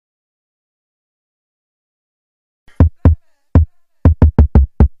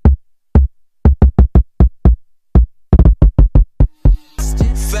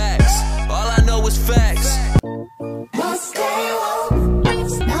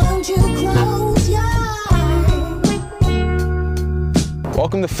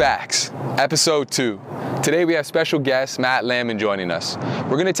Welcome to Facts, Episode 2. Today we have special guest Matt Landman joining us. We're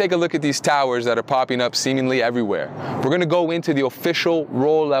going to take a look at these towers that are popping up seemingly everywhere. We're going to go into the official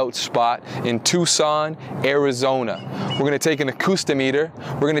rollout spot in Tucson, Arizona. We're going to take an acoustimeter.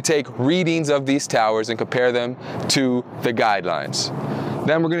 We're going to take readings of these towers and compare them to the guidelines.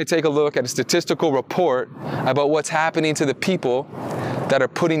 Then we're going to take a look at a statistical report about what's happening to the people that are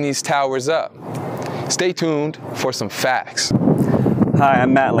putting these towers up. Stay tuned for some facts. Hi,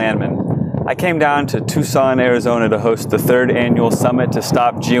 I'm Matt Landman. I came down to Tucson, Arizona to host the 3rd annual Summit to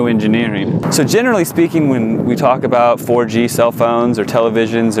Stop Geoengineering. So generally speaking, when we talk about 4G cell phones or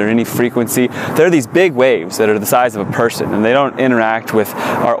televisions or any frequency, there are these big waves that are the size of a person, and they don't interact with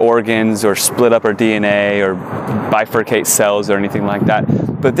our organs or split up our DNA or bifurcate cells or anything like that.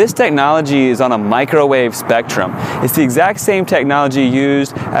 But this technology is on a microwave spectrum. It's the exact same technology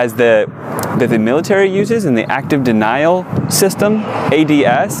used as that the military uses in the active denial system,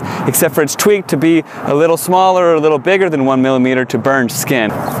 ADS, except for it's tweaked to be a little smaller or a little bigger than 1 millimeter to burn skin.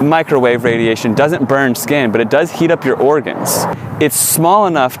 Microwave radiation doesn't burn skin, but it does heat up your organs. It's small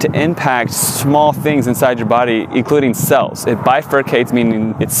enough to impact small things inside your body, including cells. It bifurcates,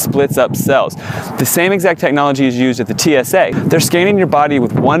 meaning it splits up cells. The same exact technology is used at the TSA. They're scanning your body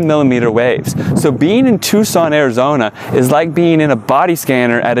with 1 millimeter waves. So being in Tucson, Arizona is like being in a body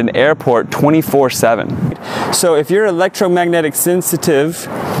scanner at an airport 24/7. So if you're electromagnetic sensitive,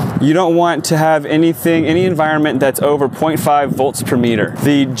 you don't want to have any environment that's over 0.5 volts per meter.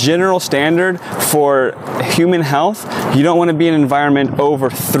 The general standard for human health, you don't want to be in an environment over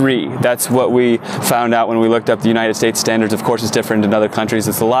 3. That's what we found out when we looked up the United States standards. Of course, it's different in other countries.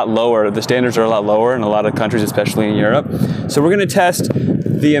 It's a lot lower. The standards are a lot lower in a lot of countries, especially in Europe. So we're going to test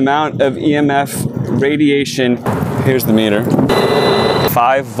the amount of EMF radiation. Here's the meter.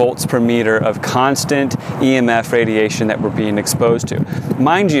 5 volts per meter of constant EMF radiation that we're being exposed to.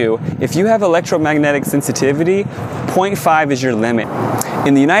 Mind you, if you have electromagnetic sensitivity, 0.5 is your limit.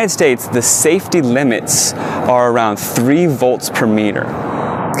 In the United States, the safety limits are around 3 volts per meter.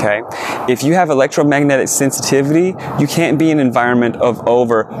 Okay? If you have electromagnetic sensitivity, you can't be in an environment of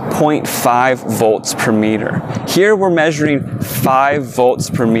over 0.5 volts per meter. Here we're measuring 5 volts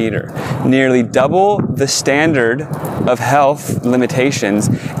per meter, nearly double the standard of health limitations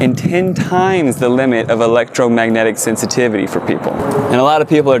and 10 times the limit of electromagnetic sensitivity for people. And a lot of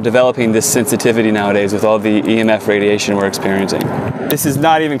people are developing this sensitivity nowadays with all the EMF radiation we're experiencing. This is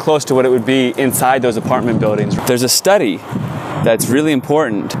not even close to what it would be inside those apartment buildings. There's a study that's really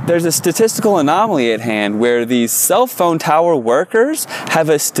important. There's a statistical anomaly at hand where these cell phone tower workers have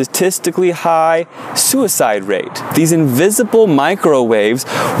a statistically high suicide rate. These invisible microwaves,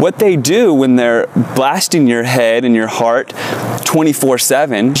 what they do when they're blasting your head and your heart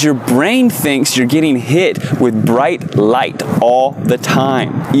 24/7, your brain thinks you're getting hit with bright light all the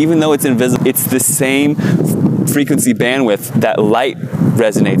time. Even though it's invisible, it's the same frequency bandwidth that light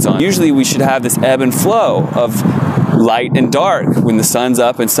resonates on. Usually we should have this ebb and flow of light and dark when the sun's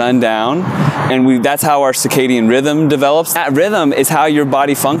up and sun down, and that's how our circadian rhythm develops. That rhythm is how your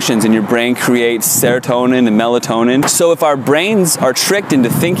body functions, and your brain creates serotonin and melatonin. So if our brains are tricked into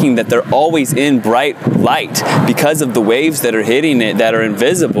thinking that they're always in bright light because of the waves that are hitting it that are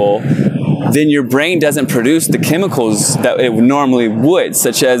invisible, then your brain doesn't produce the chemicals that it normally would,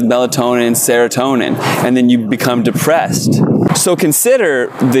 such as melatonin, serotonin, and then you become depressed. So consider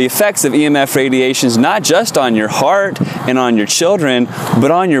the effects of EMF radiations not just on your heart and on your children,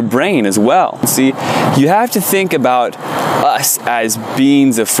 but on your brain as well. See, you have to think about us as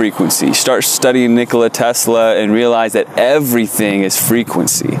beings of frequency. Start studying Nikola Tesla and realize that everything is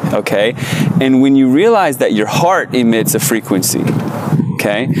frequency, okay? And when you realize that your heart emits a frequency,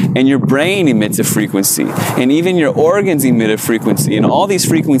 okay? And your brain emits a frequency, and even your organs emit a frequency, and all these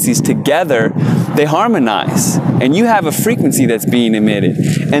frequencies together, they harmonize, and you have a frequency that's being emitted.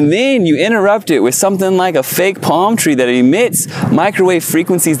 And then you interrupt it with something like a fake palm tree that emits microwave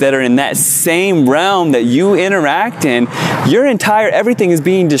frequencies that are in that same realm that you interact in. Everything is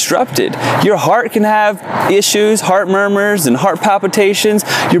being disrupted. Your heart can have issues, heart murmurs and heart palpitations.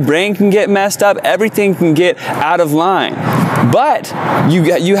 Your brain can get messed up. Everything can get out of line. But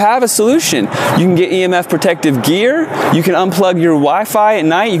you have a solution. You can get EMF protective gear. You can unplug your Wi-Fi at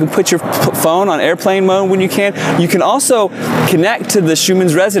night. You can put your phone on airplane mode when you can. You can also connect to the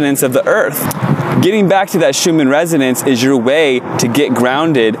Schumann's resonance of the earth. Getting back to that Schumann resonance is your way to get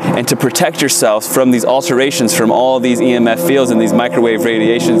grounded and to protect yourself from these alterations from all these EMF fields and these microwave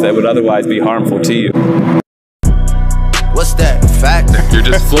radiations that would otherwise be harmful to you. What's that? Fact? You're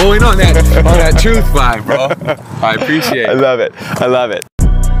just flowing on that truth vibe, bro. I appreciate it. I love it. I love it.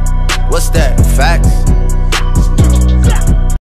 What's that? Facts?